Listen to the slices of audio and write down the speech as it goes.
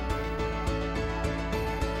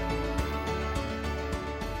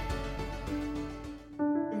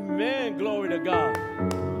glory to God.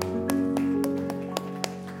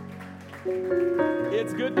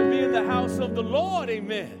 It's good to be in the house of the Lord,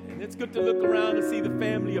 amen. And it's good to look around and see the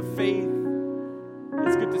family of faith.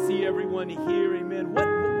 It's good to see everyone here, amen.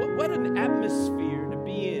 What an atmosphere to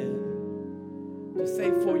be in, to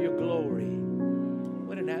say for your glory.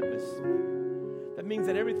 What an atmosphere. That means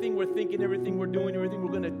that everything we're thinking, everything we're doing, everything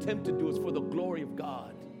we're going to attempt to do is for the glory of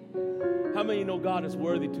God. How many know God is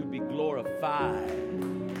worthy to be glorified?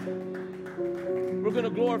 We're going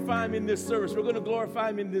to glorify Him in this service. We're going to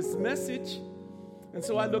glorify Him in this message. And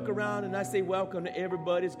so I look around and I say welcome to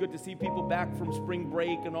everybody. It's good to see people back from spring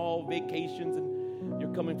break and all vacations. And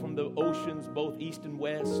you're coming from the oceans, both east and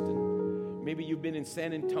west. And maybe you've been in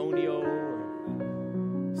San Antonio or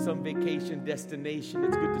some vacation destination.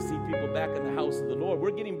 It's good to see people back in the house of the Lord.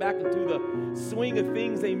 We're getting back into the swing of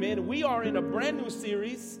things, amen. We are in a brand new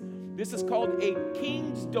series. This is called A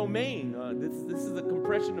King's Domain. This is a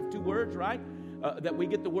compression of two words, right? That we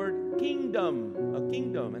get the word kingdom, a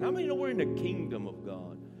kingdom. And how many know we're in the kingdom of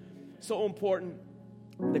God? So important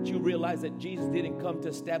that you realize that Jesus didn't come to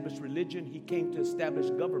establish religion. He came to establish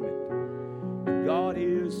government. And God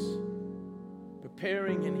is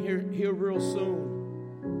preparing and here real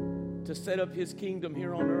soon to set up His kingdom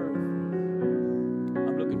here on earth.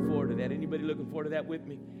 I'm looking forward to that. Anybody looking forward to that with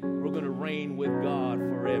me? We're going to reign with God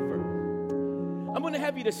forever. I'm going to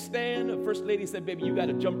have you to stand. The First Lady said, baby, you got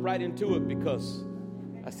to jump right into it because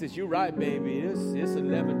I said, you're right, baby. It's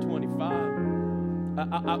 11:25.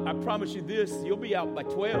 I promise you this, you'll be out by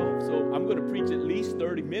 12. So I'm going to preach at least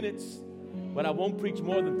 30 minutes, but I won't preach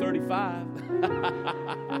more than 35.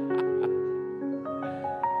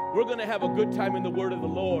 We're going to have a good time in the word of the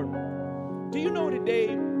Lord. Do you know today,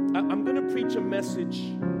 I'm going to preach a message,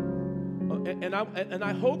 and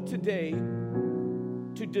I hope today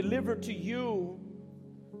to deliver to you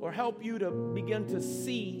or help you to begin to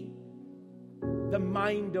see the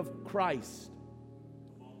mind of Christ.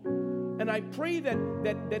 And I pray that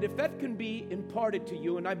if that can be imparted to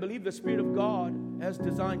you, and I believe the Spirit of God has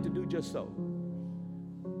designed to do just so,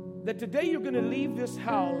 that today you're going to leave this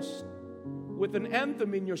house with an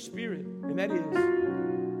anthem in your spirit, and that is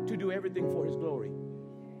to do everything for His glory.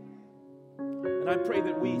 And I pray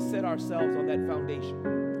that we set ourselves on that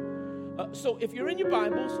foundation. So if you're in your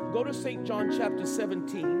Bibles, go to St. John chapter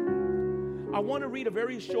 17. I want to read a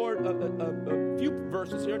very short, a few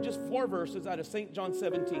verses here, just 4 verses out of St. John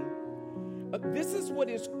 17. This is what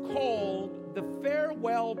is called the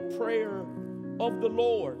farewell prayer of the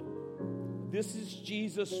Lord. This is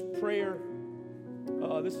Jesus' prayer.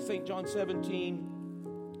 This is St. John 17.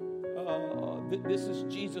 This is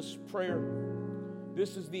Jesus' prayer.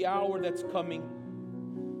 This is the hour that's coming.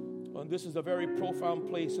 This is a very profound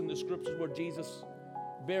place in the scriptures where Jesus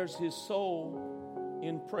bears His soul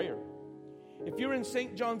in prayer. If you're in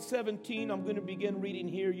St. John 17, I'm going to begin reading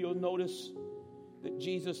here. You'll notice that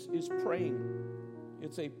Jesus is praying.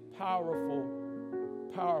 It's a powerful,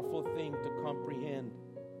 powerful thing to comprehend.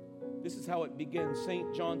 This is how it begins.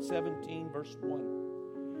 St. John 17, verse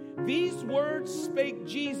 1. These words spake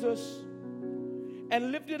Jesus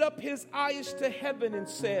and lifted up His eyes to heaven and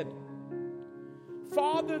said,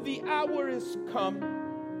 Father, the hour is come.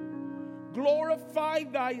 Glorify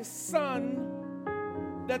Thy Son,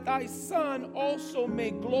 that Thy Son also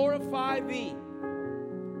may glorify Thee.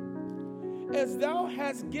 As Thou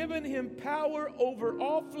hast given Him power over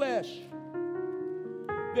all flesh,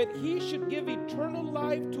 that He should give eternal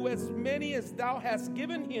life to as many as Thou hast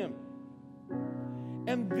given Him.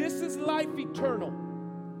 And this is life eternal,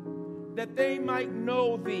 that they might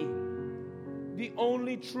know Thee, the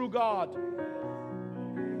only true God,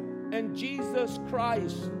 and Jesus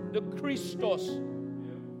Christ, the Christos,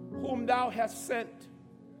 whom Thou hast sent.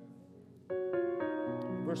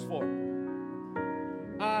 Verse 4.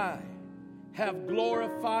 I have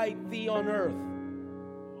glorified Thee on earth.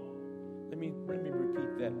 Let me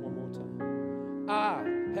repeat that one more time. I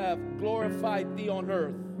have glorified Thee on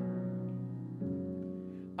earth.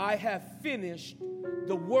 I have finished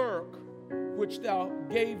the work which Thou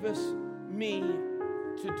gavest me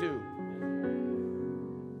to do.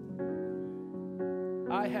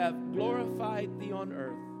 I have glorified Thee on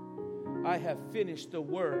earth. I have finished the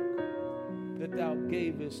work that Thou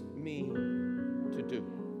gavest me to do.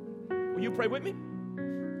 Will you pray with me?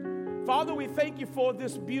 Father, we thank You for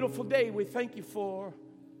this beautiful day. We thank You for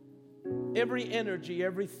every energy,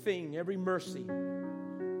 everything, every mercy,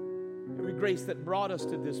 every grace that brought us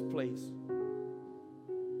to this place.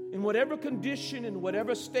 In whatever condition, in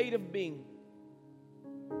whatever state of being,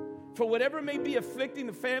 for whatever may be afflicting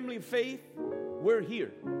the family of faith, we're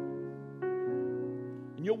here.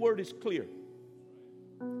 And Your word is clear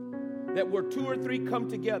that where 2 or 3 come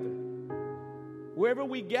together wherever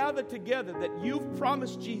we gather together, that you've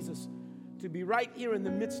promised, Jesus, to be right here in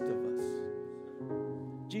the midst of us.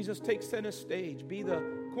 Jesus, take center stage. Be the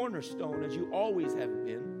cornerstone as you always have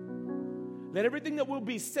been. Let everything that will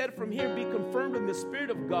be said from here be confirmed in the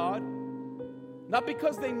Spirit of God, not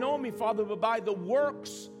because they know me, Father, but by the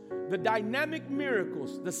works, the dynamic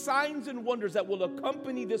miracles, the signs and wonders that will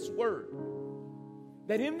accompany this word.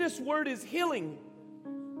 That in this word is healing.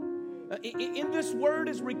 In this word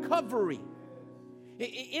is recovery.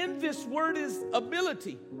 In this word is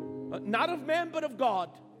ability, not of man, but of God.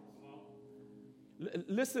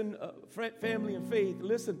 Listen, family and faith,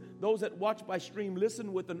 listen, those that watch by stream,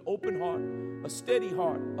 listen with an open heart, a steady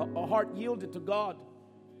heart, a heart yielded to God,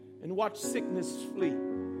 and watch sickness flee.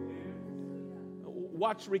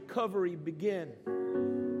 Watch recovery begin.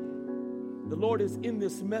 The Lord is in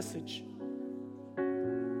this message.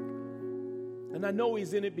 And I know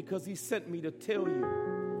He's in it because He sent me to tell you.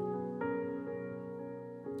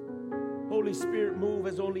 Holy Spirit, move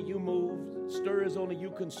as only you move. Stir as only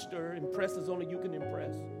you can stir. Impress as only you can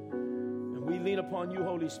impress. And we lean upon you,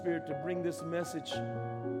 Holy Spirit, to bring this message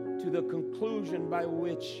to the conclusion by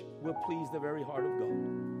which will please the very heart of God.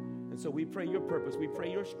 And so we pray your purpose, we pray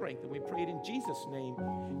your strength, and we pray it in Jesus' name,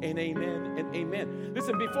 and amen and amen.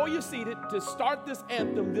 Listen, before you're seated, to start this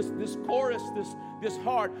anthem, this chorus, this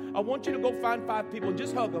heart, I want you to go find 5 people and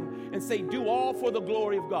just hug them and say, do all for the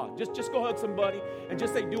glory of God. Just go hug somebody and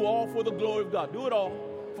just say, do all for the glory of God. Do it all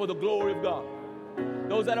for the glory of God.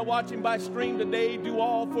 Those that are watching by stream today, do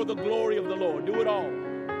all for the glory of the Lord. Do it all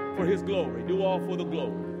for His glory. Do all for the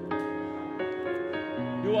glory.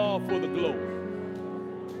 Do all for the glory.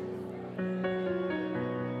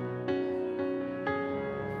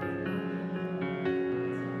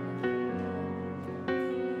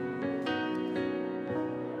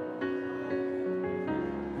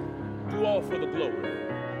 Do all for the glory.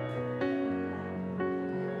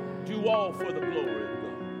 Do all for the glory of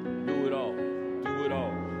God. Do it all. Do it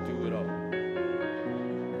all. Do it all.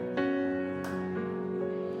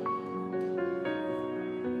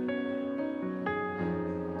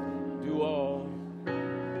 Do all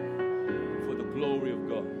for the glory of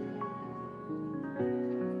God.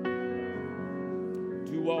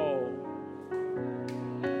 Do all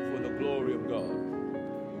for the glory of God.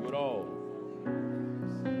 Do it all.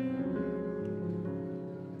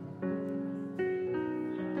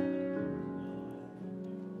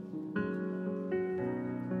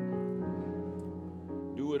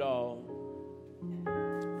 Do it all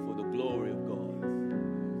for the glory of God.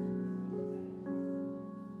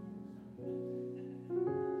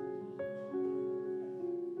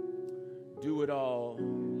 Do it all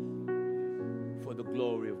for the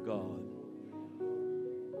glory of God.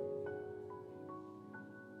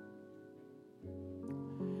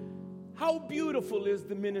 How beautiful is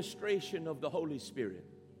the ministration of the Holy Spirit?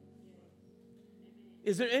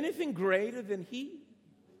 Is there anything greater than He?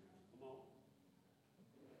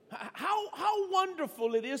 How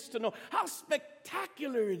wonderful it is to know, how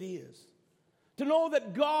spectacular it is to know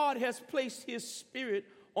that God has placed His Spirit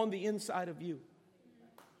on the inside of you.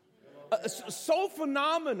 So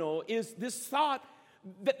phenomenal is this thought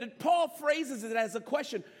that Paul phrases it as a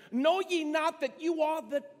question. Know ye not that you are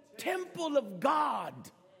the temple of God,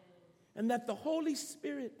 and that the Holy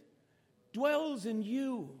Spirit dwells in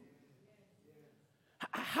you?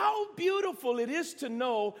 How beautiful it is to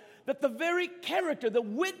know that the very character, the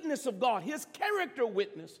witness of God, His character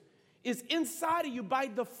witness, is inside of you by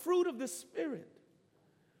the fruit of the Spirit.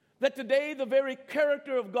 That today the very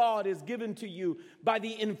character of God is given to you by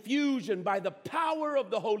the infusion, by the power of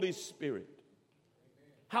the Holy Spirit.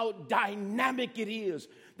 How dynamic it is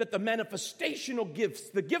that the manifestational gifts,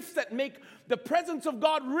 the gifts that make the presence of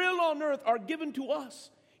God real on earth, are given to us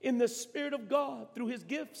in the Spirit of God through His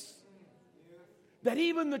gifts. That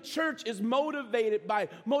even the church is motivated by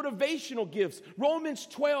motivational gifts. Romans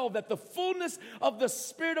 12, that the fullness of the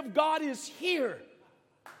Spirit of God is here.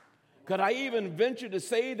 Could I even venture to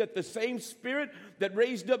say that the same Spirit that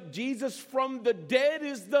raised up Jesus from the dead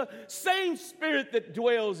is the same Spirit that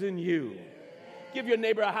dwells in you? Give your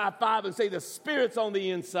neighbor a high five and say, the Spirit's on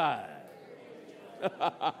the inside.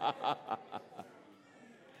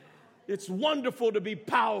 It's wonderful to be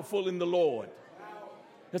powerful in the Lord.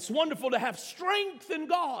 It's wonderful to have strength in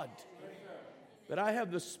God. But I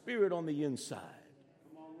have the Spirit on the inside.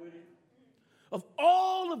 Of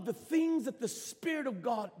all of the things that the Spirit of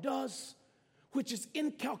God does, which is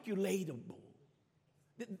incalculable,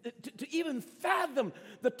 to even fathom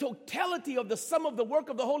the totality of the sum of the work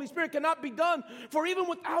of the Holy Spirit cannot be done. For even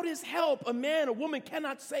without His help, a man or woman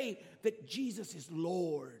cannot say that Jesus is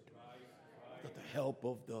Lord without the help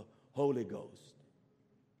of the Holy Ghost.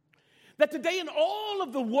 that today in all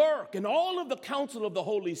of the work and all of the counsel of the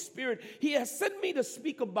Holy Spirit, he has sent me to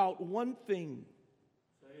speak about one thing.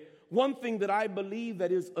 One thing that I believe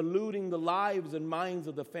that is eluding the lives and minds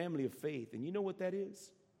of the family of faith. And you know what that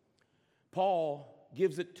is? Paul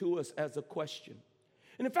gives it to us as a question.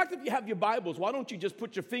 And in fact, if you have your Bibles, why don't you just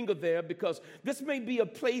put your finger there, because this may be a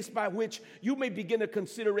place by which you may begin a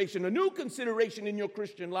consideration, a new consideration in your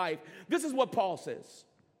Christian life. This is what Paul says.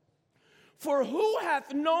 For who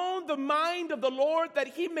hath known the mind of the Lord that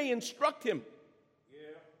he may instruct him?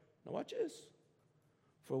 Now watch this.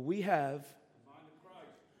 For we have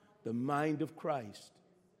the mind of Christ.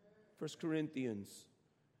 1 Corinthians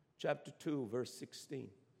chapter 2, verse 16.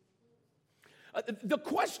 The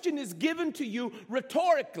question is given to you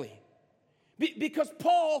rhetorically. Because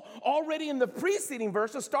Paul, already in the preceding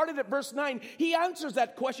verses, started at verse 9, he answers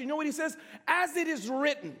that question. You know what he says? As it is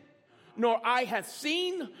written, nor eye hath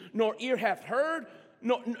seen, nor ear hath heard,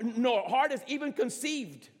 nor heart has even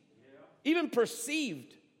conceived, even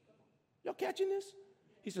perceived. Y'all catching this?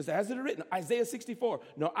 He says, as it is written, Isaiah 64,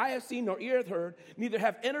 nor eye hath seen, nor ear hath heard, neither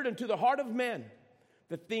have entered into the heart of man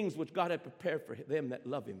the things which God hath prepared for them that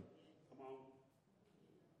love him.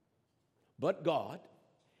 But God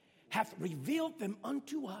hath revealed them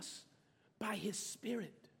unto us by his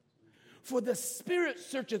Spirit. For the Spirit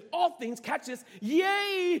searcheth all things, catch this,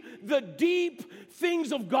 yea, the deep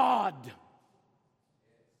things of God.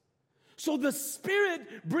 So the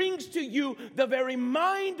Spirit brings to you the very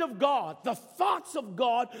mind of God. The thoughts of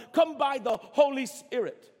God come by the Holy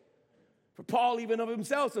Spirit. For Paul even of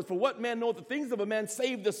himself says, for what man knoweth the things of a man,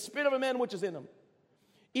 save the spirit of a man which is in him?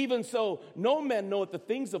 Even so, no man knoweth the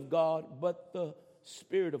things of God, but the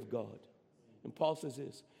Spirit of God. And Paul says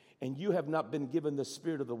this, and you have not been given the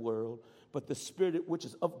spirit of the world, but the Spirit which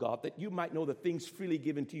is of God, that you might know the things freely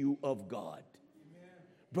given to you of God. Amen.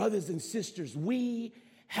 Brothers and sisters, we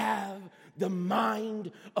have the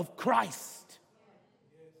mind of Christ.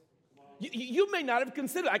 You may not have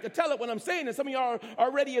considered, I could tell it when I'm saying it. Some of you are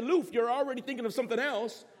already aloof. You're already thinking of something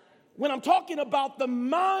else. When I'm talking about the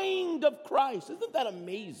mind of Christ, isn't that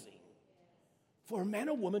amazing? For a man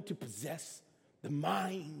or woman to possess the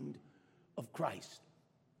mind of Christ.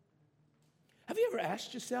 Have you ever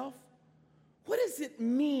asked yourself, what does it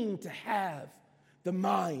mean to have the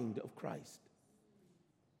mind of Christ?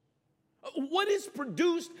 What is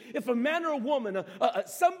produced if a man or a woman,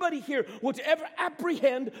 somebody here, were to ever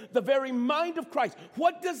apprehend the very mind of Christ?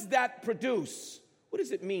 What does that produce? What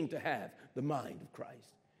does it mean to have the mind of Christ?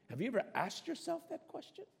 Have you ever asked yourself that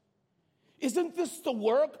question? Isn't this the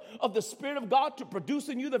work of the Spirit of God to produce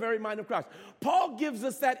in you the very mind of Christ? Paul gives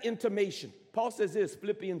us that intimation. Paul says this,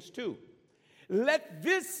 Philippians 2. Let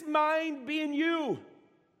this mind be in you,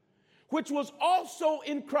 which was also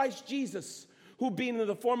in Christ Jesus, who being in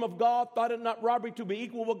the form of God, thought it not robbery to be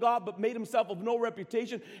equal with God, but made himself of no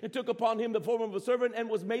reputation, and took upon him the form of a servant, and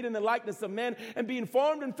was made in the likeness of men. And being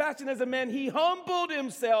formed and fashioned as a man, he humbled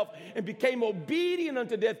himself and became obedient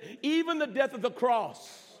unto death, even the death of the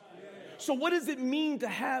cross. So what does it mean to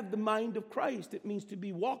have the mind of Christ? It means to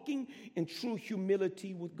be walking in true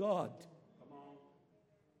humility with God.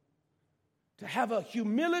 To have a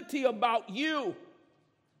humility about you.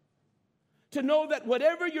 To know that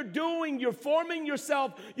whatever you're doing, you're forming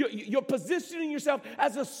yourself, you're positioning yourself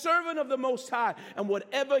as a servant of the Most High. And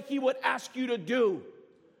whatever he would ask you to do,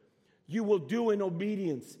 you will do in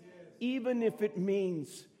obedience, even if it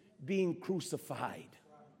means being crucified.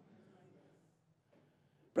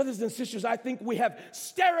 Brothers and sisters, I think we have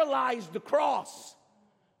sterilized the cross.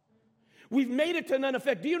 We've made it to none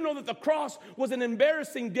effect. Do you know that the cross was an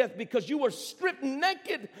embarrassing death because you were stripped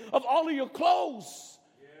naked of all of your clothes?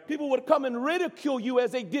 People would come and ridicule you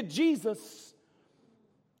as they did Jesus.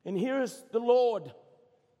 And here's the Lord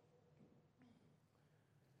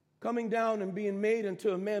coming down and being made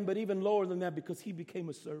into a man, but even lower than that because he became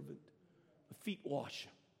a servant, a feet washer.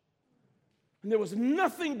 And there was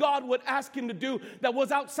nothing God would ask him to do that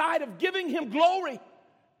was outside of giving him glory.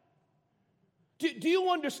 Do you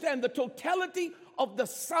understand the totality of the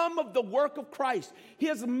sum of the work of Christ?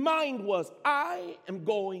 His mind was, I am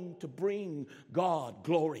going to bring God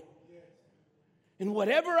glory. And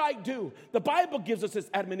whatever I do, the Bible gives us this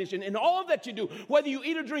admonition. In all that you do, whether you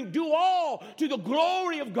eat or drink, do all to the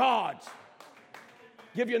glory of God.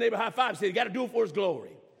 Give your neighbor a high five. Say, you got to do it for his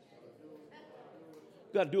glory.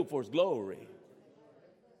 You got to do it for his glory.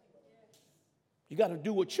 You got to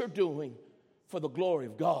do what you're doing for the glory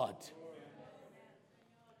of God.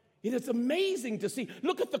 It is amazing to see.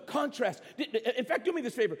 Look at the contrast. In fact, do me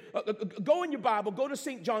this favor. Go in your Bible. Go to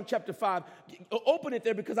St. John chapter 5. Open it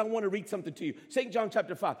there because I want to read something to you. St. John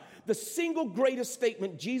chapter 5. The single greatest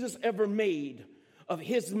statement Jesus ever made of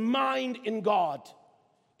his mind in God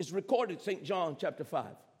is recorded, St. John chapter 5.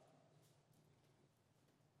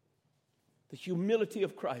 The humility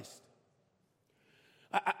of Christ.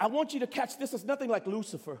 I want you to catch this. It's nothing like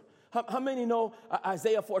Lucifer. How many know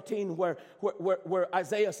Isaiah 14 where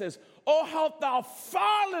Isaiah says, "Oh, how thou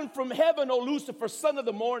fallen from heaven, O Lucifer, son of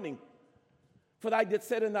the morning. For thy did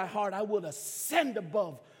said in thy heart, I will ascend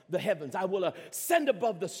above the heavens. I will ascend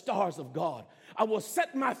above the stars of God. I will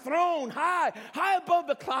set my throne high, high above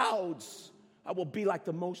the clouds. I will be like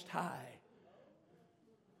the Most High."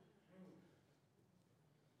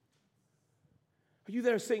 Are you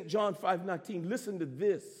there, St. John 5:19? Listen to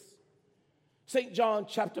this. St. John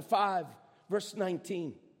chapter 5, verse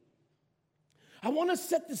 19. I want to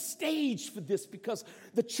set the stage for this because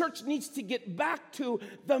the church needs to get back to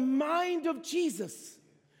the mind of Jesus.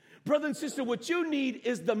 Brother and sister, what you need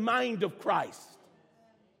is the mind of Christ.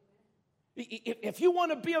 If you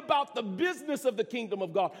want to be about the business of the kingdom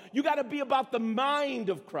of God, you got to be about the mind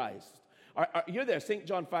of Christ. You're there, St.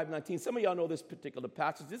 John 5:19. Some of y'all know this particular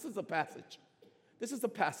passage. This is a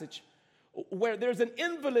passage where there's an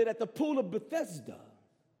invalid at the pool of Bethesda.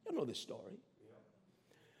 You know this story.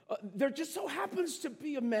 There just so happens to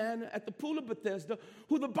be a man at the pool of Bethesda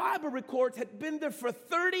who the Bible records had been there for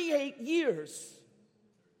 38 years.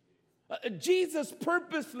 Jesus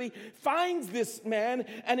purposely finds this man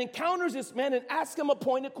and encounters this man and asks him a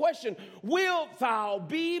pointed question. "Wilt thou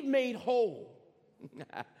be made whole?"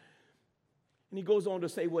 And he goes on to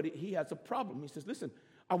say he has a problem. He says, "Listen,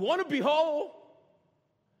 I want to be whole.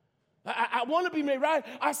 I want to be made right.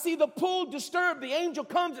 I see the pool disturbed. The angel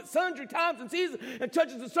comes at sundry times and sees it and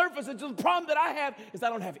touches the surface. And the problem that I have is I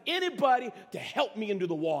don't have anybody to help me into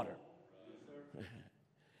the water."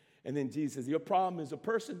 And then Jesus says, "Your problem is a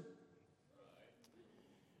person.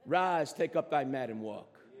 Rise, take up thy mat and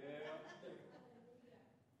walk."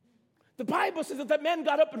 The Bible says that that man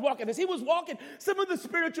got up and walked. And as he was walking, some of the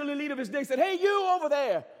spiritual elite of his day said, "Hey, you over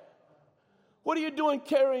there, what are you doing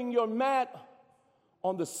carrying your mat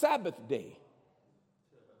on the Sabbath day?"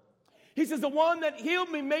 He says, "The one that healed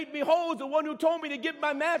me, made me whole, is the one who told me to get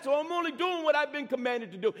my mat, so I'm only doing what I've been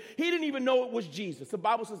commanded to do." He didn't even know it was Jesus. The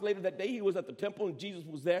Bible says later that day he was at the temple and Jesus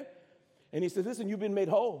was there. And he says, "Listen, you've been made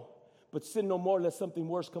whole, but sin no more lest something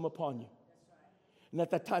worse come upon you." And at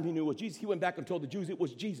that time he knew it was Jesus. He went back and told the Jews it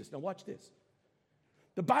was Jesus. Now watch this.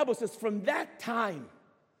 The Bible says from that time,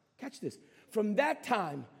 catch this, from that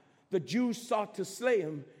time the Jews sought to slay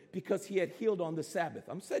him because he had healed on the Sabbath.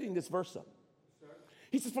 I'm setting this verse up.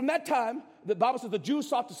 He says from that time, the Bible says the Jews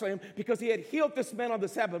sought to slay him because he had healed this man on the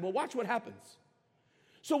Sabbath. But watch what happens.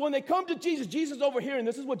 So when they come to Jesus, Jesus over here, and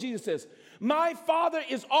this is what Jesus says, "My Father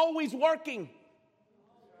is always working."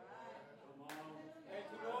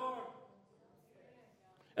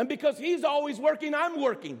 And because he's always working, I'm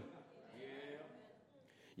working.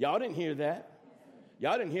 Y'all didn't hear that.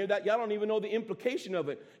 Y'all didn't hear that. Y'all don't even know the implication of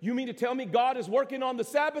it. You mean to tell me God is working on the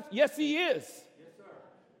Sabbath? Yes, he is. Yes, sir.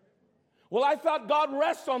 Well, I thought God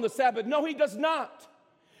rests on the Sabbath. No, he does not.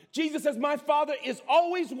 Jesus says, "My Father is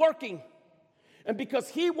always working. And because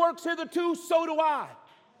he works hitherto, so do I."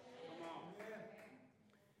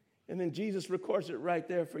 And then Jesus records it right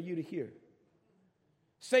there for you to hear.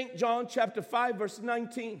 St. John chapter 5, verse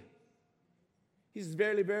 19. He says,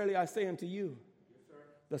 "Verily, verily, I say unto you,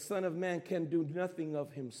 the Son of Man can do nothing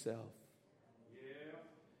of himself." Yeah.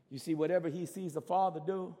 You see, whatever he sees the Father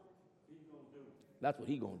do, that's what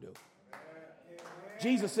he's going to do.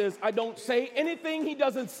 Jesus says, "I don't say anything he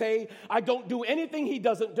doesn't say. I don't do anything he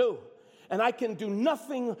doesn't do. And I can do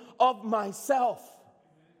nothing of myself."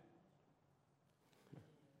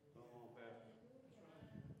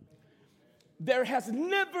 There has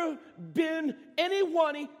never been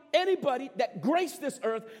anybody that graced this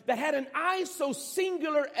earth that had an eye so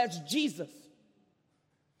singular as Jesus.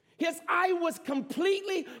 His eye was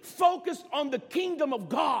completely focused on the kingdom of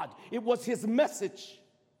God. It was his message.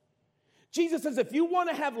 Jesus says, if you want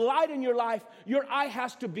to have light in your life, your eye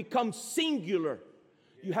has to become singular.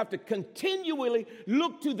 You have to continually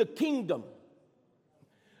look to the kingdom.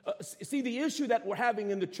 See, the issue that we're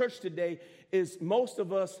having in the church today is most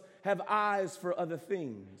of us have eyes for other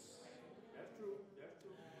things. That's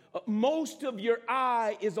true. Most of your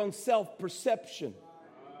eye is on self-perception.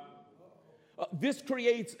 This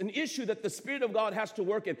creates an issue that the Spirit of God has to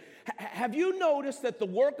work in. Have you noticed that the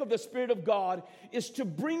work of the Spirit of God is to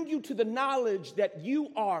bring you to the knowledge that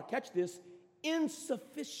you are, catch this,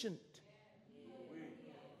 insufficient?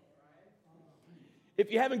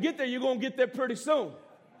 If you haven't get there, you're going to get there pretty soon.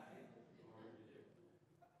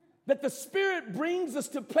 That the Spirit brings us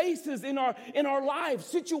to places in our lives,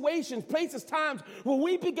 situations, places, times where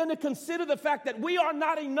we begin to consider the fact that we are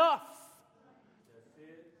not enough.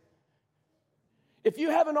 If you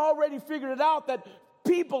haven't already figured it out that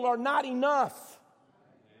people are not enough.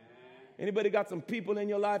 Anybody got some people in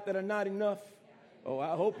your life that are not enough? Oh,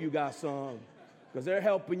 I hope you got some, because they're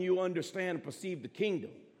helping you understand and perceive the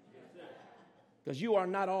kingdom. Because you are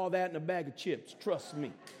not all that in a bag of chips. Trust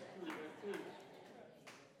me.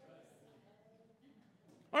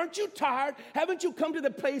 Aren't you tired? Haven't you come to the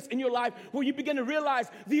place in your life where you begin to realize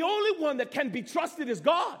the only one that can be trusted is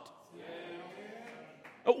God?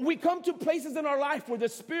 We come to places in our life where the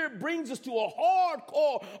Spirit brings us to a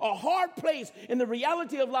hard place in the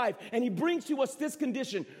reality of life, and He brings to us this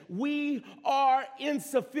condition: we are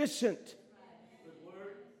insufficient.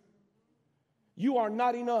 You are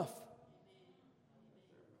not enough.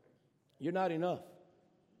 You're not enough.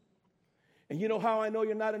 And you know how I know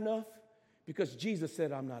you're not enough? Because Jesus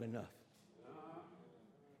said, I'm not enough.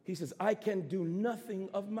 He says, I can do nothing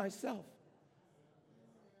of myself.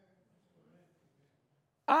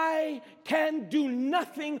 I can do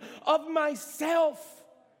nothing of myself.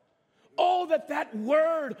 Oh, that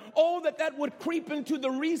word, that would creep into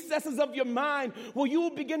the recesses of your mind, where you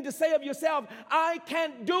will begin to say of yourself, I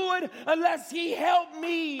can't do it unless He help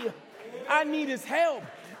me. I need His help.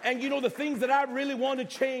 And you know, the things that I really want to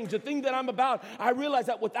change, the thing that I'm about, I realize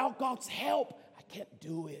that without God's help, I can't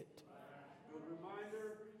do it.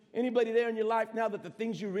 Anybody there in your life now that the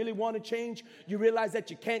things you really want to change, you realize that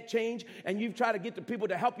you can't change, and you've tried to get the people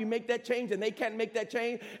to help you make that change, and they can't make that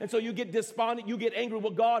change, and so you get despondent, you get angry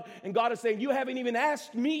with God, and God is saying, you haven't even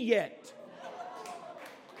asked me yet.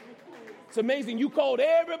 It's amazing. You called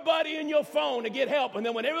everybody in your phone to get help, and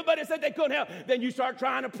then when everybody said they couldn't help, then you start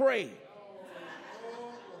trying to pray.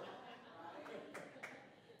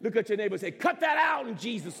 Look at your neighbor and say, cut that out in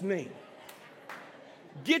Jesus' name.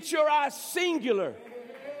 Get your eyes singular.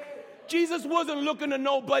 Jesus wasn't looking to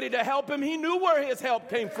nobody to help him. He knew where his help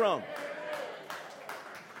came from.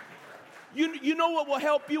 You know what will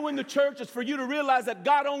help you in the church is for you to realize that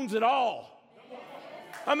God owns it all.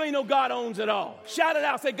 How many know God owns it all? Shout it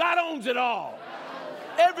out. Say, God owns it all.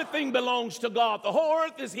 Everything belongs to God. The whole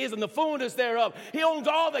earth is His and the fullness thereof. He owns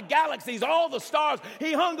all the galaxies, all the stars.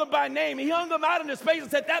 He hung them by name. He hung them out into space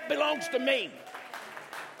and said, that belongs to me.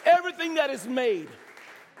 Everything that is made.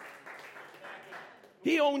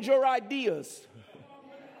 He owns your ideas.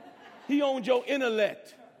 He owns your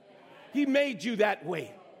intellect. He made you that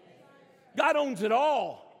way. God owns it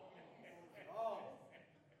all.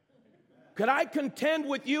 Could I contend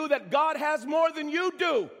with you that God has more than you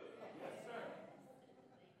do?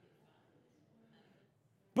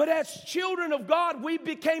 But as children of God, we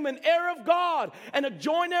became an heir of God and a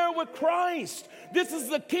joint heir with Christ. This is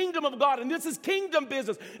the kingdom of God, and this is kingdom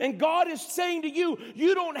business. And God is saying to you,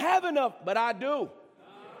 you don't have enough, but I do.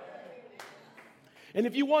 And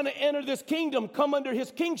if you want to enter this kingdom, come under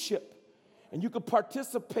His kingship, and you can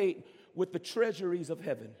participate with the treasuries of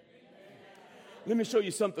heaven. Let me show you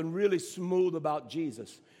something really smooth about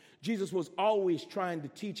Jesus. Jesus was always trying to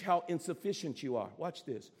teach how insufficient you are. Watch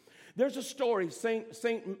this. There's a story,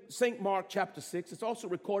 St. Mark chapter 6. It's also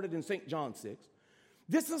recorded in St. John 6.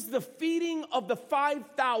 This is the feeding of the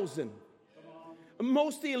 5,000.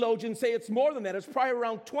 Most theologians say it's more than that. It's probably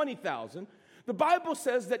around 20,000. The Bible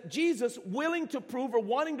says that Jesus, willing to prove or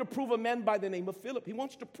wanting to prove a man by the name of Philip, he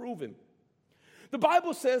wants to prove him. The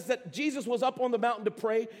Bible says that Jesus was up on the mountain to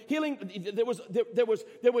pray, healing. There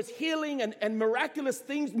was healing and miraculous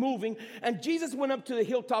things moving, and Jesus went up to the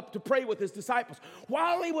hilltop to pray with his disciples.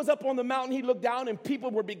 While he was up on the mountain, he looked down, and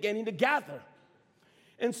people were beginning to gather.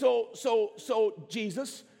 And so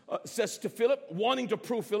Jesus says to Philip, wanting to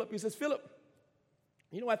prove Philip, he says, Philip,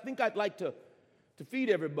 you know, I think I'd like to feed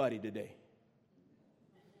everybody today.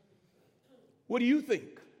 What do you think?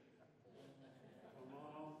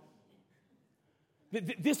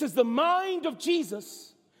 This is the mind of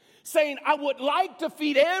Jesus saying, I would like to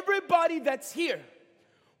feed everybody that's here.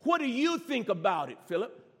 What do you think about it,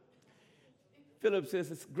 Philip? Philip says,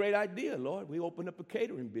 it's a great idea, Lord. We opened up a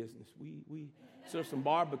catering business. We serve some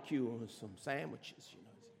barbecue and some sandwiches. You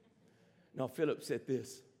know. Now, Philip said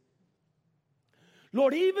this.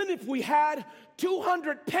 Lord, even if we had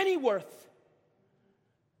 200 pennyworth,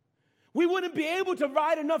 we wouldn't be able to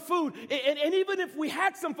provide enough food. And even if we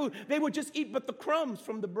had some food, they would just eat but the crumbs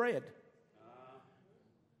from the bread.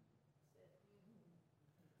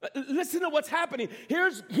 Listen to what's happening.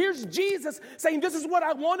 Here's Jesus saying, this is what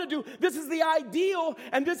I want to do. This is the ideal.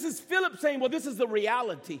 And this is Philip saying, well, this is the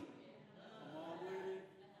reality.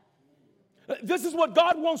 This is what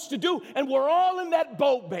God wants to do. And we're all in that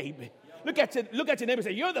boat, baby. Look at your neighbor and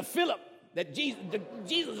say, you're the Philip that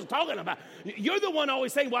Jesus is talking about. You're the one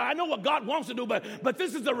always saying, well, I know what God wants to do, but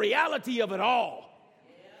this is the reality of it all.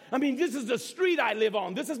 I mean, this is the street I live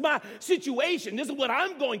on. This is my situation. This is what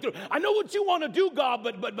I'm going through. I know what you want to do, God,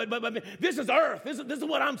 but this is earth. This is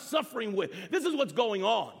what I'm suffering with. This is what's going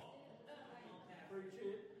on.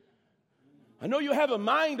 I know you have a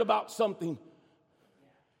mind about something,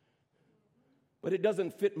 but it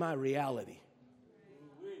doesn't fit my reality.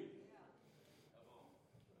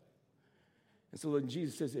 And so when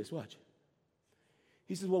Jesus says this, watch.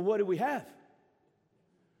 He says, well, what do we have?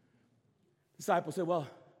 The disciple said, well,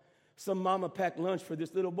 some mama packed lunch for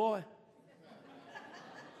this little boy.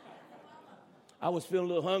 I was feeling a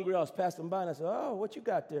little hungry. I was passing by, and I said, oh, what you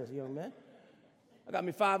got there, young man? I got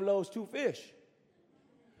me 5 loaves, 2 fish.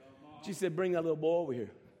 She said, bring that little boy over here.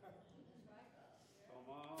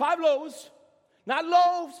 5 loaves. Not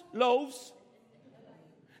loaves, loaves.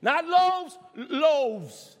 Not loaves,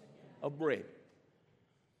 loaves of bread.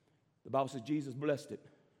 The Bible says Jesus blessed it.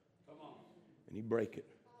 And he broke it.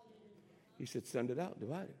 He said, send it out,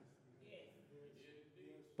 divide it.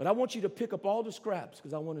 But I want you to pick up all the scraps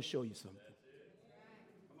because I want to show you something.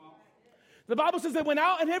 The Bible says they went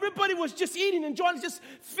out and everybody was just eating, enjoying, just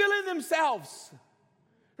filling themselves.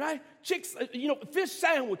 Right? Chicks, fish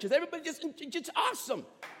sandwiches. Everybody just awesome.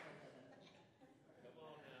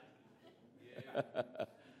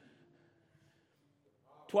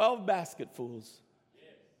 12 basketfuls.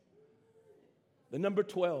 The number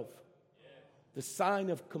 12. The sign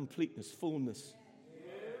of completeness, fullness,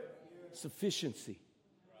 sufficiency.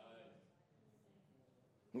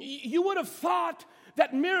 You would have thought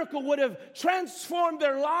that miracle would have transformed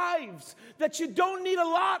their lives, that you don't need a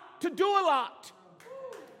lot to do a lot,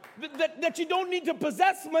 that you don't need to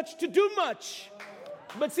possess much to do much.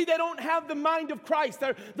 But see, they don't have the mind of Christ.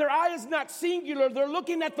 Their eye is not singular. They're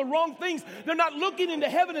looking at the wrong things. They're not looking into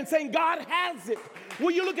heaven and saying, God has it.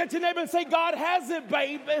 Will you look at your neighbor and say, God has it,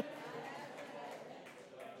 baby?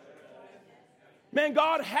 Man,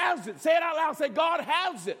 God has it. Say it out loud. Say, God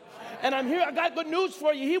has it. And I'm here. I got good news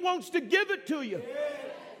for you. He wants to give it to you.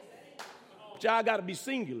 But y'all got to be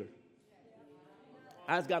singular.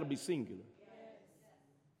 I's got to be singular.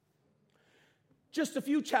 Just a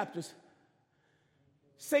few chapters.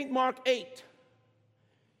 St. Mark 8.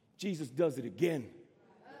 Jesus does it again.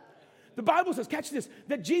 The Bible says, catch this,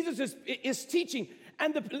 that Jesus is teaching.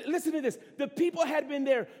 And listen to this. The people had been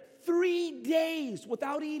there 3 days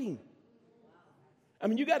without eating. I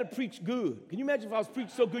mean, you got to preach good. Can you imagine if I was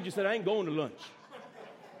preaching so good you said, I ain't going to lunch?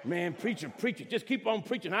 Man, preach it. Just keep on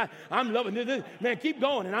preaching. I'm loving this. Man, keep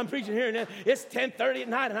going. And I'm preaching here. And it's 10:30 at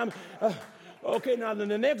night. And I'm, okay, now the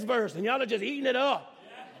next verse. And y'all are just eating it up.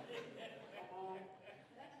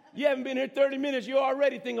 You haven't been here 30 minutes. You're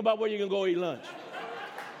already thinking about where you're going to go eat lunch.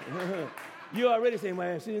 You're already saying,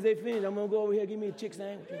 well, as soon as they finish, I'm going to go over here and give me a chick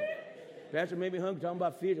sandwich. Pastor made me hungry talking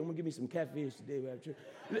about fish. I'm going to give me some catfish today.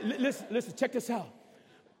 Listen, check this out.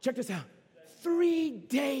 Check this out. 3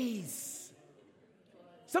 days.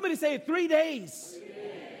 Somebody say 3 days. 3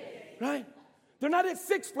 days. Right? They're not at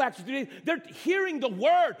Six Flags for 3 days. They're hearing the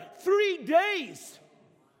word. 3 days.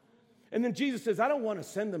 And then Jesus says, I don't want to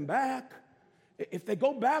send them back. If they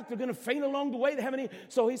go back, they're going to faint along the way. They haven't eaten.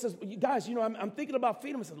 So he says, guys, I'm thinking about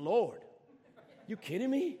feeding them. I said, Lord, you kidding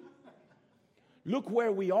me? Look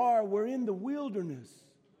where we are. We're in the wilderness.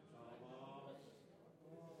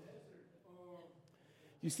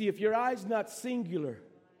 You see, if your eye's not singular,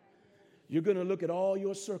 you're going to look at all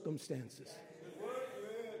your circumstances.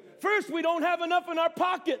 First, we don't have enough in our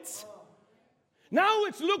pockets. Now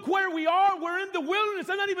it's look where we are. We're in the wilderness.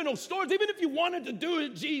 There's not even no stores. Even if you wanted to do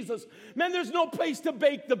it, Jesus, man, there's no place to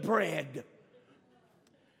bake the bread.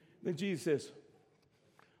 Then Jesus says,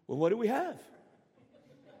 well, what do we have?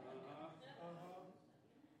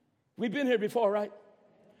 We've been here before, right?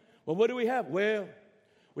 Well, what do we have? Well,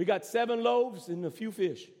 we got 7 loaves and a few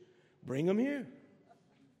fish. Bring them here.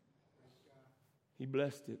 He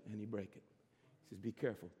blessed it and he broke it. He says, be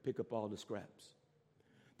careful. Pick up all the scraps.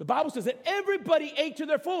 The Bible says that everybody ate to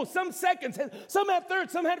their full. Some seconds, some had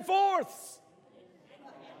thirds, some had fourths.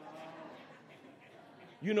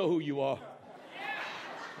 You know who you are.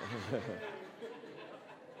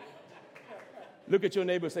 Look at your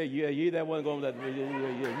neighbor and say, yeah, you that one going,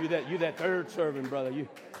 you that third serving, brother. You.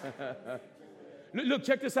 Look,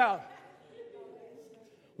 check this out.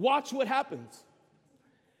 Watch what happens.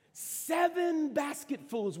 7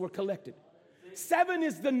 basketfuls were collected. 7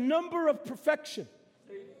 is the number of perfection.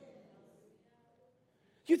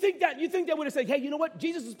 You think that would have said, hey, you know what?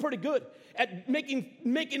 Jesus is pretty good at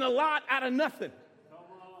making a lot out of nothing.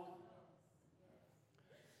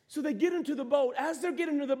 So they get into the boat. As they're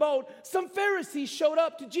getting into the boat, some Pharisees showed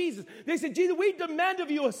up to Jesus. They said, Jesus, we demand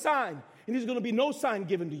of you a sign, and there's going to be no sign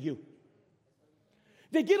given to you.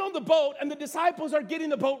 They get on the boat, and the disciples are getting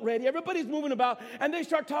the boat ready. Everybody's moving about, and they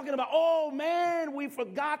start talking about, oh, man, we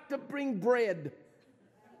forgot to bring bread.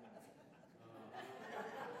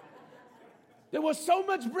 There was so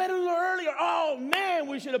much bread a little earlier. Oh, man,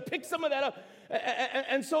 we should have picked some of that up.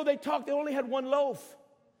 And so they talked. They only had one loaf.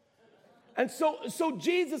 And so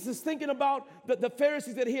Jesus is thinking about the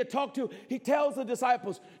Pharisees that he had talked to. He tells the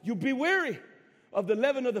disciples, you be weary of the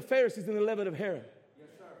leaven of the Pharisees and the leaven of Herod. Yes,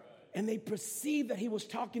 sir. And they perceived that he was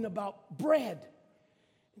talking about bread.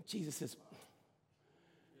 And Jesus says,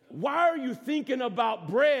 why are you thinking about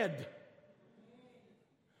bread?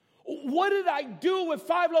 What did I do with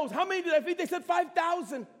 5 loaves? How many did I feed? They said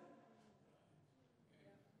 5,000.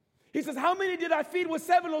 He says, how many did I feed with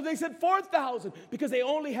 7 loaves? They said 4,000 because they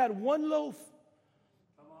only had 1 loaf.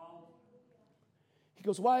 Come on. He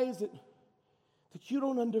goes, why is it that you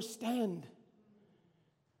don't understand?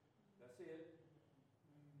 That's it.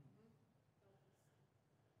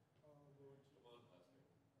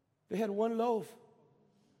 They had 1 loaf.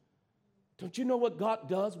 Don't you know what God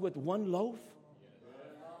does with 1 loaf?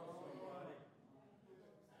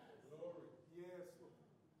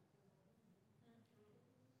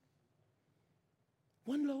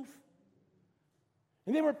 One loaf.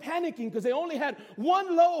 And they were panicking because they only had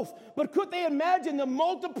 1 loaf. But could they imagine the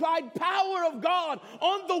multiplied power of God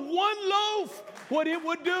on the 1 loaf, what it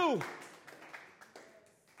would do?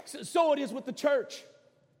 So it is with the church.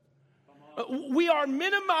 We are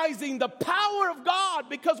minimizing the power of God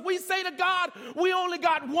because we say to God, we only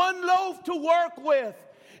got 1 loaf to work with.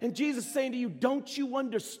 And Jesus is saying to you, don't you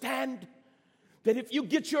understand that if you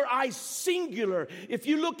get your eyes singular, if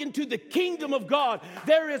you look into the kingdom of God,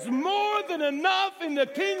 there is more than enough in the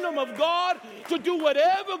kingdom of God to do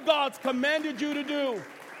whatever God's commanded you to do.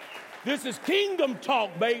 This is kingdom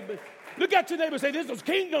talk, baby. Look at your neighbor and say, this is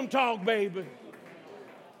kingdom talk, baby.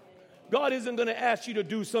 God isn't going to ask you to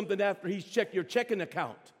do something after he's checked your checking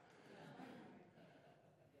account.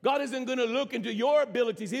 God isn't going to look into your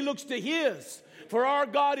abilities. He looks to his. For our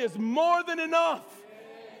God is more than enough.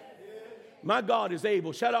 My God is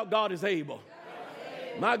able. Shout out, God is able.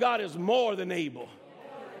 My God is more than able.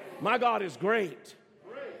 My God is great.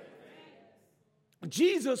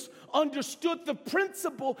 Jesus understood the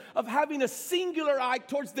principle of having a singular eye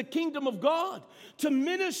towards the kingdom of God, to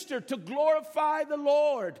minister, to glorify the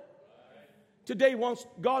Lord. Today,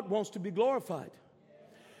 God wants to be glorified.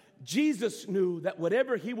 Jesus knew that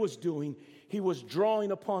whatever he was doing, he was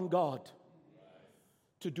drawing upon God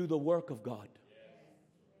to do the work of God.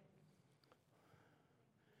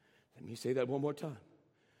 Let me say that one more time.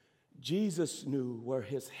 Jesus knew where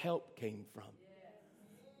his help came from.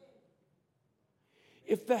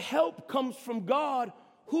 If the help comes from God,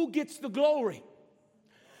 who gets the glory?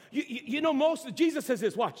 You know, Jesus says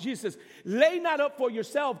this, watch. Jesus says, lay not up for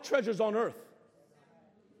yourself treasures on earth,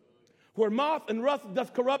 where moth and rust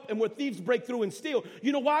doth corrupt and where thieves break through and steal.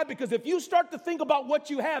 You know why? Because if you start to think about what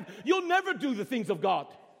you have, you'll never do the things of God.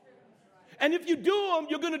 And if you do them,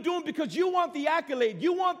 you're going to do them because you want the accolade.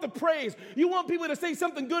 You want the praise. You want people to say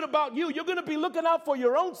something good about you. You're going to be looking out for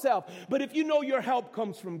your own self. But if you know your help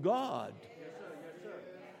comes from God, yes, sir.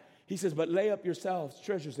 He says, but lay up yourselves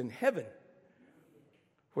treasures in heaven,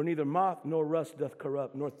 where neither moth nor rust doth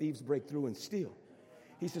corrupt, nor thieves break through and steal.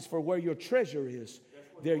 He says, for where your treasure is,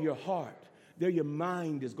 there your heart, there your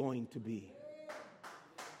mind is going to be.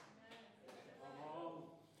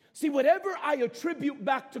 See, whatever I attribute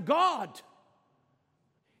back to God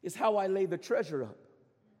is how I lay the treasure up.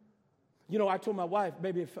 You know, I told my wife,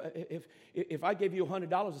 baby, if I gave you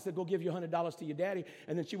 $100, I said, go give your $100 to your daddy.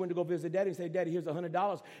 And then she went to go visit daddy and said, Daddy, here's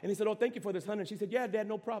 $100. And he said, oh, thank you for this $100. And she said, yeah, Dad,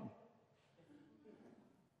 no problem.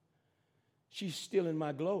 She's stealing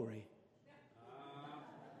my glory.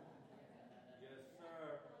 Yes, sir.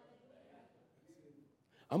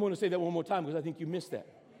 I'm going to say that one more time because I think you missed that.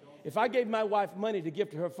 If I gave my wife money to give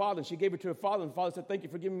to her father, and she gave it to her father, and the father said, thank you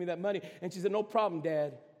for giving me that money. And she said, no problem,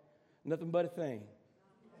 Dad. Nothing but a thing.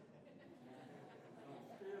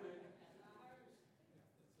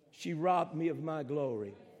 She robbed me of my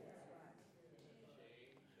glory.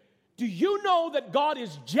 Do you know that God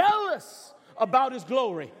is jealous about his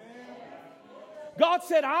glory? God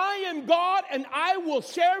said, I am God, and I will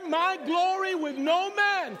share my glory with no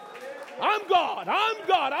man. I'm God.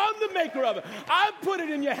 I'm the maker of it. I've put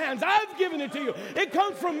it in your hands. I've given it to you. It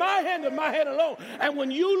comes from my hand and my hand alone. And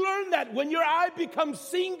when you learn that, when your eye becomes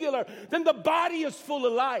singular, then the body is full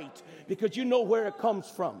of light because you know where it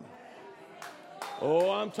comes from.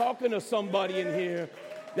 Oh, I'm talking to somebody in here.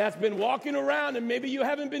 that's been walking around, and maybe you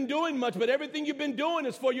haven't been doing much, but everything you've been doing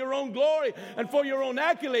is for your own glory and for your own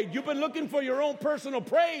accolade. You've been looking for your own personal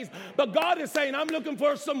praise, but God is saying, I'm looking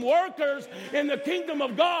for some workers in the kingdom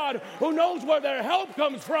of God who knows where their help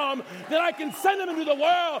comes from, that I can send them into the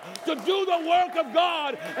world to do the work of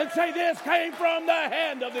God and say, this came from the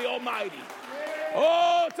hand of the Almighty.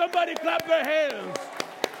 Oh, somebody clap their hands.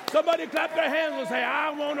 Somebody clap their hands and say, I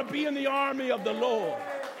want to be in the army of the Lord.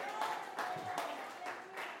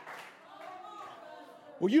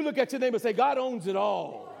 Well, you look at your neighbor and say, God owns it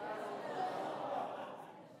all.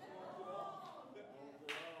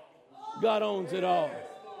 God owns it all.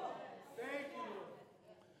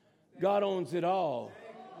 God owns it all.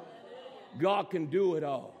 God can do it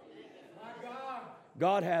all.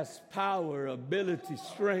 God has power, ability,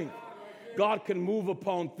 strength. God can move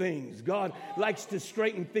upon things. God likes to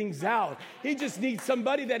straighten things out. He just needs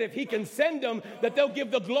somebody that if he can send them, that they'll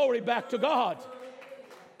give the glory back to God.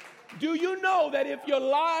 Do you know that if your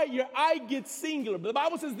eye gets singular? The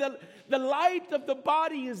Bible says that the light of the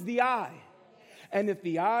body is the eye. And if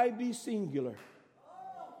the eye be singular,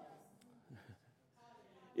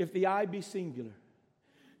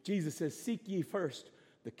 Jesus says, seek ye first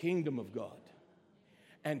the kingdom of God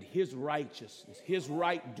and his righteousness, his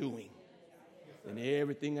right doing, and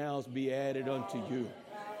everything else be added unto you.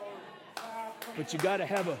 But you got to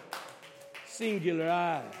have a singular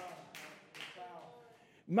eye.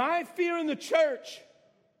 My fear in the church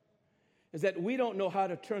is that we don't know how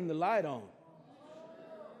to turn the light on.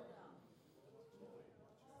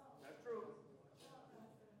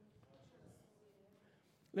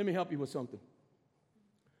 Let me help you with something.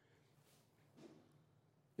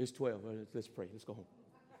 It's 12. Let's pray. Let's go home.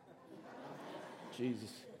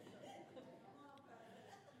 Jesus.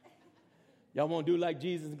 Y'all want to do like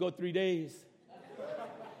Jesus and go 3 days?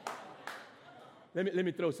 Let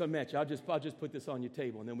me throw something at you. I'll just put this on your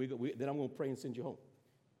table, and then I'm going to pray and send you home.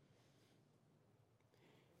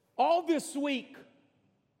 All this week,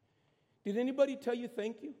 did anybody tell you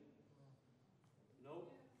thank you?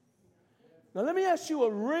 Nope. Now let me ask you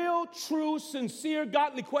a real, true, sincere,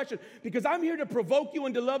 godly question, because I'm here to provoke you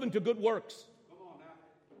into love and to good works. Come on now.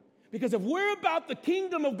 Because if we're about the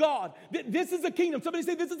kingdom of God, this is a kingdom. Somebody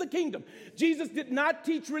say this is a kingdom. Jesus did not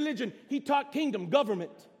teach religion. He taught kingdom,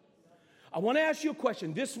 government. I want to ask you a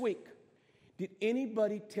question this week. Did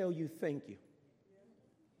anybody tell you thank you?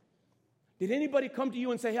 Did anybody come to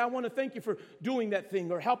you and say, hey, I want to thank you for doing that thing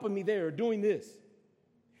or helping me there or doing this?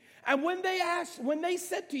 And when they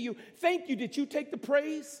said to you, thank you, did you take the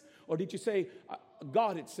praise? Or did you say,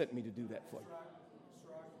 God had sent me to do that for you?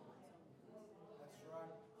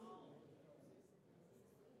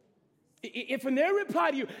 If in their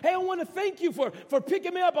reply to you, hey, I want to thank you for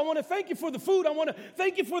picking me up. I want to thank you for the food. I want to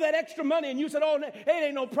thank you for that extra money. And you said, oh, hey, it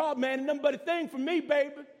ain't no problem, man. It's nothing but a thing for me,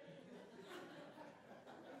 baby.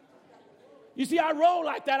 You see, I roll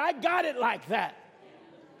like that. I got it like that.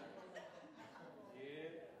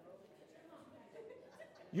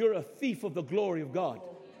 You're a thief of the glory of God.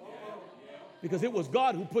 Because it was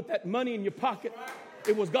God who put that money in your pocket.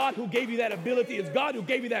 It was God who gave you that ability. It's God who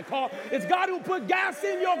gave you that car. It's God who put gas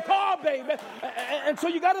in your car, baby. And so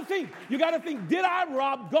you got to think. You got to think, did I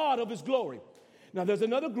rob God of his glory? Now, there's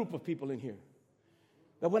another group of people in here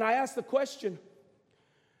that when I asked the question,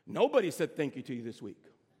 nobody said thank you to you this week.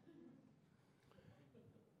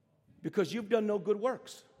 Because you've done no good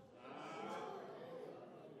works.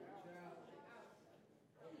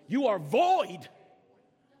 You are void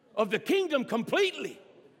of the kingdom completely.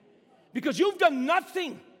 Because you've done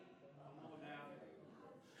nothing.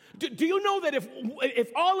 Do you know that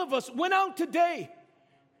if all of us went out today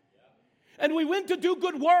and we went to do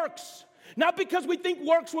good works, not because we think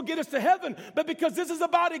works will get us to heaven, but because this is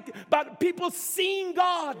about people seeing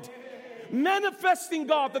God, manifesting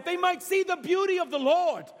God, that they might see the beauty of the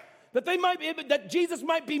Lord, that Jesus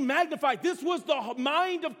might be magnified. This was the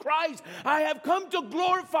mind of Christ. I have come to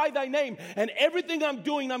glorify thy name, and everything I'm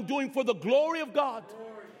doing for the glory of God.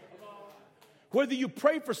 Whether you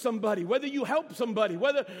pray for somebody, whether you help somebody,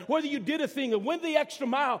 whether you did a thing and went the extra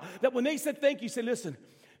mile, that when they said thank you, say, listen,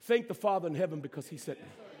 thank the Father in heaven because he sent me.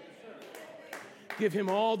 Give him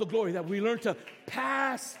all the glory, that we learn to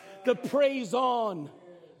pass the praise on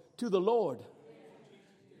to the Lord.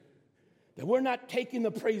 That we're not taking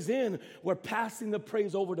the praise in, we're passing the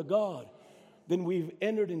praise over to God. Then we've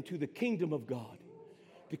entered into the kingdom of God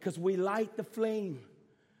because we light the flame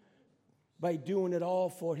by doing it all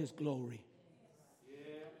for his glory.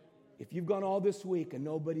 If you've gone all this week and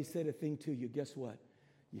nobody said a thing to you, guess what?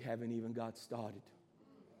 You haven't even got started.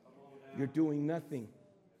 You're doing nothing.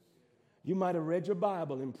 You might have read your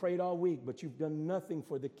Bible and prayed all week, but you've done nothing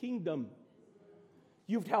for the kingdom.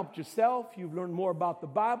 You've helped yourself. You've learned more about the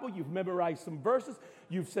Bible. You've memorized some verses.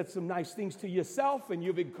 You've said some nice things to yourself, and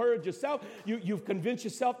you've encouraged yourself. You've convinced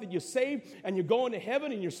yourself that you're saved and you're going to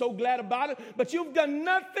heaven, and you're so glad about it. But you've done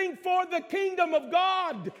nothing for the kingdom of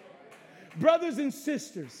God. Brothers and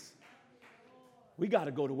sisters, we got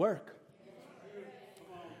to go to work.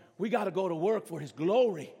 We got to go to work for His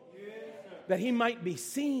glory, that He might be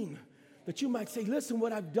seen, that you might say, listen,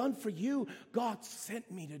 what I've done for you, God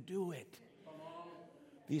sent me to do it.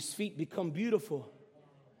 These feet become beautiful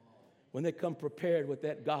when they come prepared with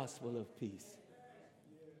that gospel of peace.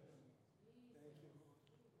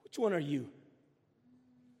 Which one are you?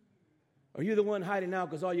 Are you the one hiding out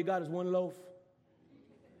because all you got is one loaf?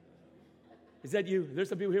 Is that you? There's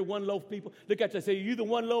some people here, one loaf people. Look at you and say, are you the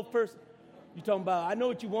one loaf person? You're talking about, I know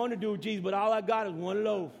what you want to do, Jesus, but all I got is one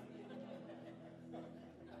loaf.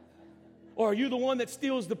 Or are you the one that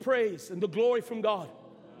steals the praise and the glory from God?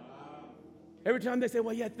 Every time they say,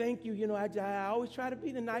 well, yeah, thank you. You know, I always try to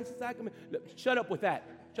be the nicest I can be. Look, shut up with that.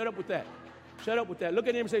 Shut up with that. Shut up with that. Look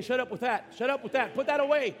at him and say, shut up with that. Shut up with that. Put that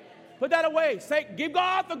away. Put that away. Say, give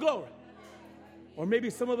God the glory. Or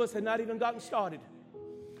maybe some of us had not even gotten started.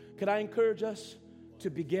 Could I encourage us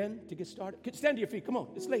to begin to get started? Stand to your feet. Come on.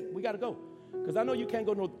 It's late. We got to go. Because I know you can't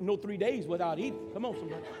go no 3 days without eating. Come on,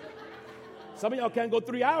 somebody. Some of y'all can't go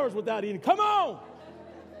 3 hours without eating. Come on.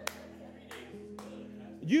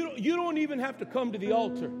 You don't even have to come to the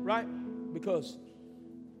altar, right? Because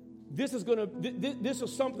this is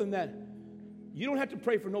something that you don't have to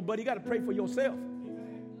pray for nobody. You got to pray for yourself.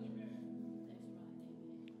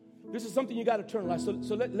 This is something you got to turn right. So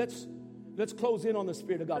let's close in on the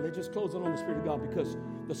Spirit of God. Let's just close in on the Spirit of God, because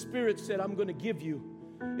the Spirit said, I'm going to give you.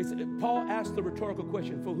 Paul asked the rhetorical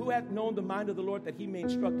question, for who hath known the mind of the Lord that He may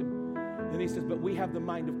instruct him? And he says, but we have the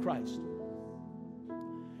mind of Christ.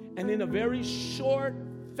 And in a very short,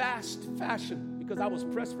 fast fashion, because I was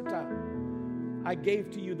pressed for time, I gave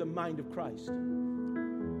to you the mind of Christ.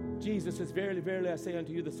 Jesus says, verily, verily, I say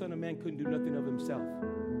unto you, the Son of Man couldn't do nothing of himself,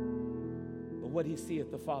 but what He seeth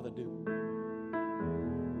the Father do.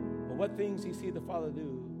 But what things He seeth the Father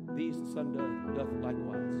do, these the Son doth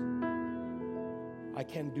likewise. I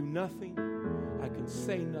can do nothing. I can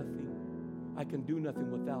say nothing. I can do nothing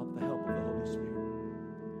without the help of the Holy Spirit.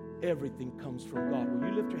 Everything comes from God. Will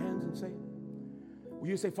you lift your hands and say it? Will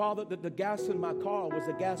you say, Father, that the gas in my car was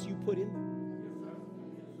the gas you put in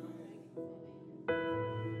there?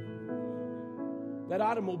 That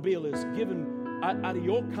automobile is given out of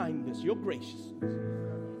your kindness, your graciousness.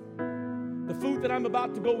 The food that I'm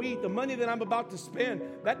about to go eat, the money that I'm about to spend,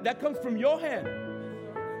 that comes from your hand.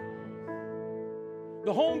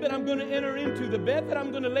 The home that I'm going to enter into, the bed that I'm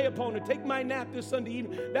going to lay upon to take my nap this Sunday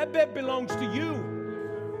evening, that bed belongs to you.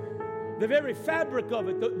 The very fabric of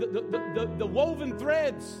it, the woven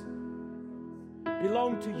threads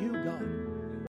belong to you, God.